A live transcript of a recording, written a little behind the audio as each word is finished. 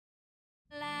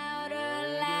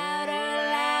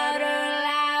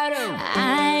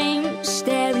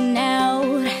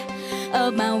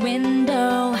up my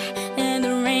window and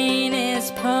the rain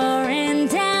is pouring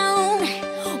down.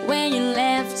 When you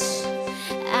left,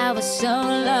 I was so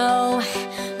low,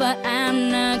 but I'm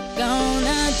not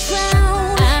gonna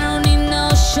drown. I don't need no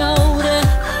shoulder,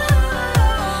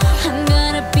 I'm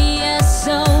gonna be a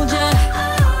soldier.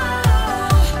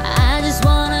 I just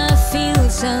wanna feel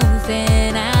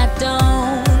something I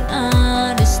don't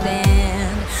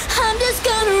understand. I'm just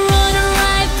gonna run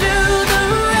right through the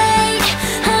rain.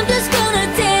 I'm just gonna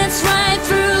dance right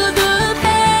through the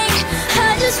pain.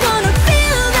 I just wanna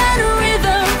feel that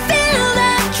rhythm, feel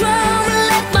that drum.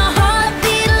 Let my heart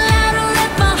beat louder,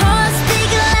 let my heart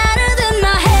speak louder than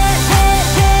my head, head,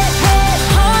 head, head.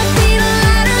 Heart beat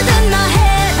louder than my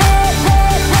head, head,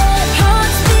 head, head.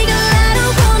 Heart speak louder,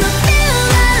 wanna feel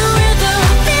that rhythm,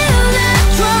 feel that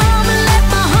drum. Let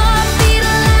my heart beat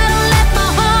louder, let my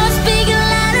heart speak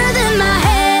louder than my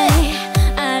head.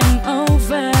 I'm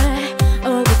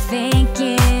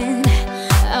overthinking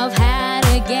of how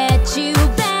to get you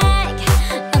back.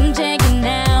 I'm checking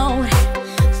out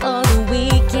for the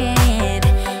weekend,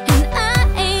 and I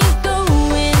ain't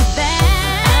going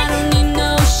back. I don't need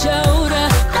no shoulder,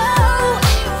 oh,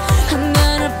 I'm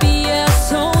gonna be a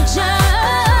soldier.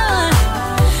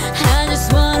 I just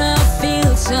wanna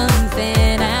feel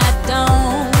something I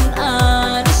don't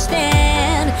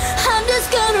understand. I'm just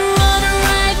gonna run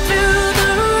right through the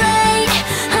rain.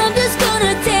 I'm just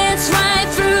gonna dance right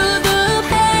through the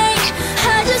pain.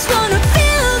 I just wanna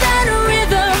feel that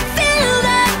rhythm, feel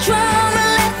that drum.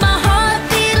 Let my heart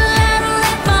beat louder,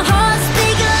 let my heart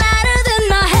speak louder than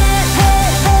my head,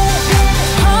 head, head, head.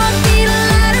 Heart beat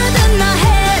louder than my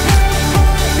head.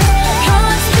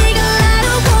 Heart speak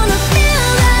louder, wanna feel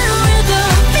that rhythm,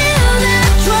 feel that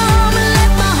drum.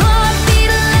 Let my heart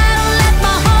beat louder, let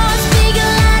my heart speak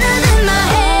louder than my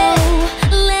head.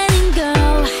 Letting go,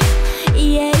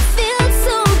 yeah, it feels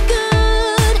so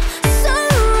good, so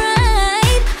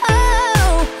right.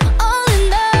 Oh, all I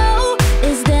know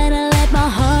is that I let my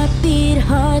heart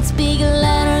speak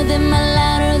louder than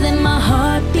my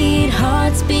heartbeat.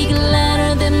 Heart speak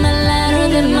louder than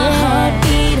my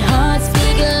heartbeat. Heart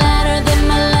speak louder than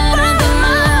my louder.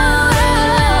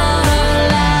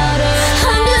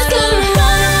 I'm just gonna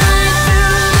run right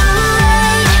through the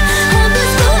rain. I'm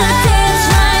just gonna dance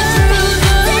right through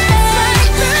the pain.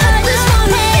 I just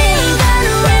wanna feel that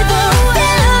rhythm,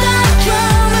 feel that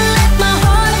drum. Let my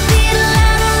heart beat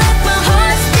louder, let my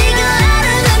heart speak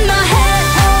louder than my head.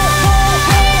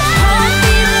 Heart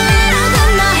beat louder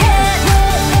than my head.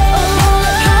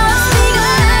 Heart speak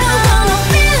louder, wanna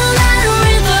feel that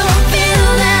rhythm, feel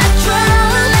that drum.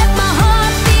 Let my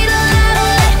heart beat louder,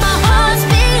 let my heart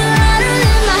speak louder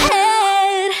than my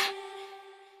head.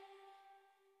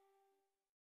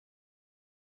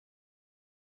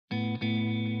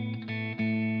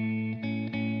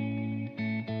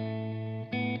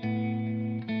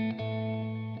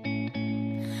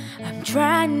 I'm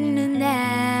trying to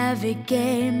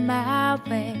navigate my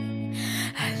way.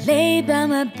 I lay by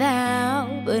my bow,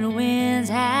 but winds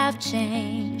have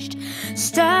changed.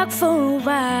 Stuck for a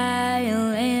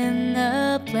while in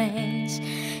a place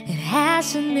it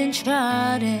hasn't been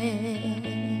charted.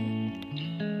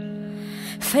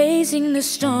 Facing the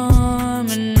storm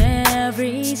on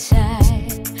every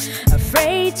side,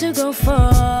 afraid to go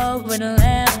forward,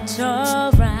 left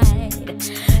or right,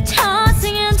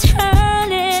 tossing and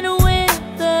turning with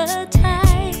the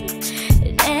tide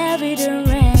in every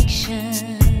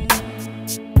direction.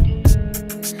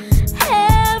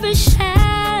 Every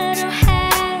shadow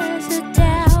has a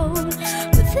doubt,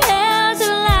 but there's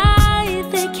a light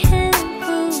they can't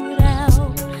put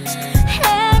out,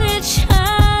 and it's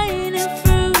shining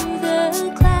through the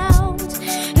clouds.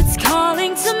 It's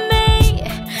calling to me,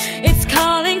 it's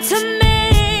calling to me.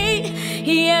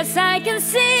 Yes, I can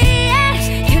see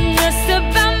it, can just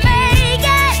about make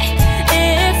it.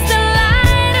 It's the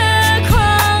light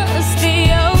across the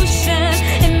ocean.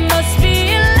 It must be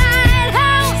a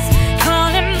lighthouse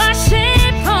calling my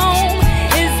ship home.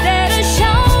 Is there to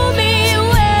show me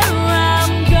where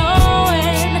I'm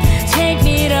going? Take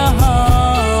me to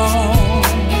home.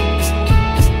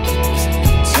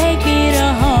 Take me to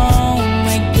home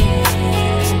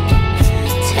again.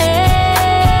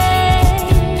 Take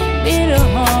me to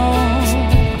home.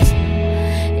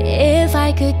 If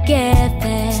I could get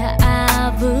there,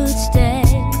 I would stay.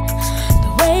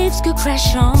 The waves could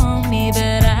crash on me,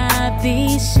 but I'd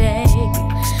be safe.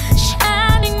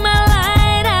 Shining my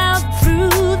light out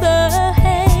through the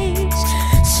haze,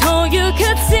 so you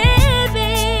could see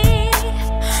me.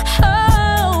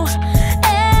 Oh,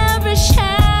 every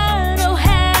shadow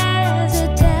has a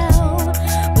doubt,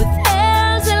 but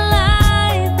there's a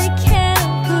light they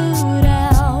can't put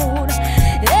out.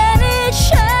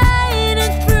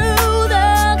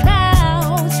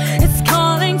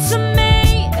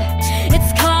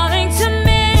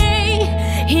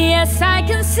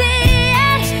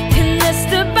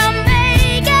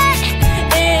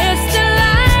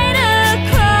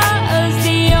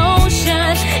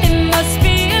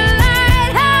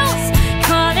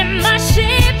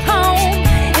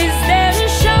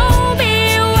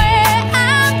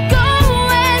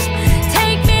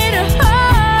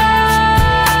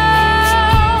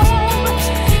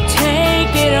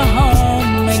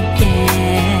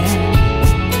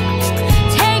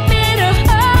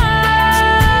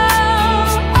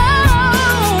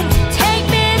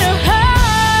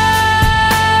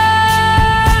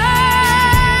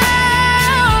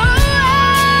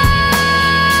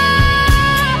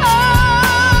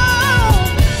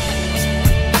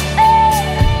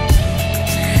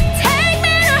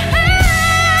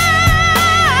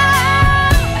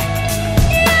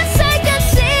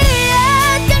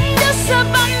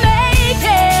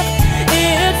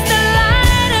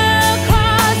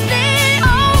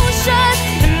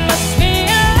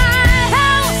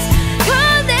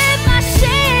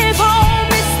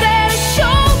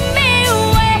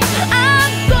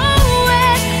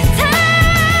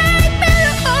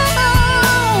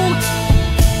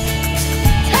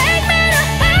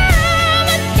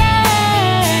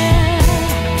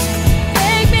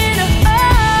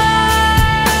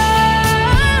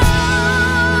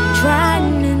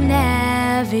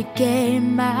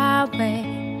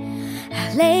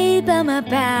 laid by my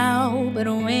bow, but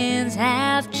the winds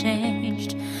have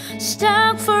changed.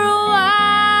 Stuck for a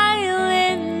while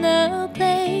in the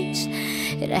place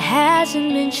it hasn't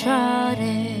been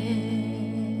charted.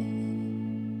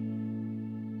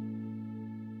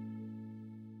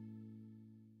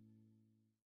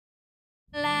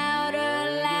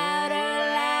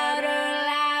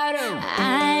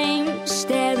 I'm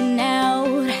staring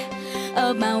out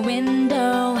of my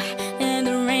window and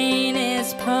the rain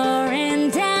is pouring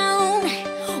down.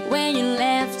 When you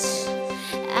left,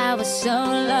 I was so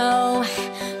low,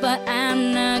 but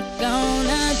I'm not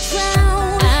gonna drown.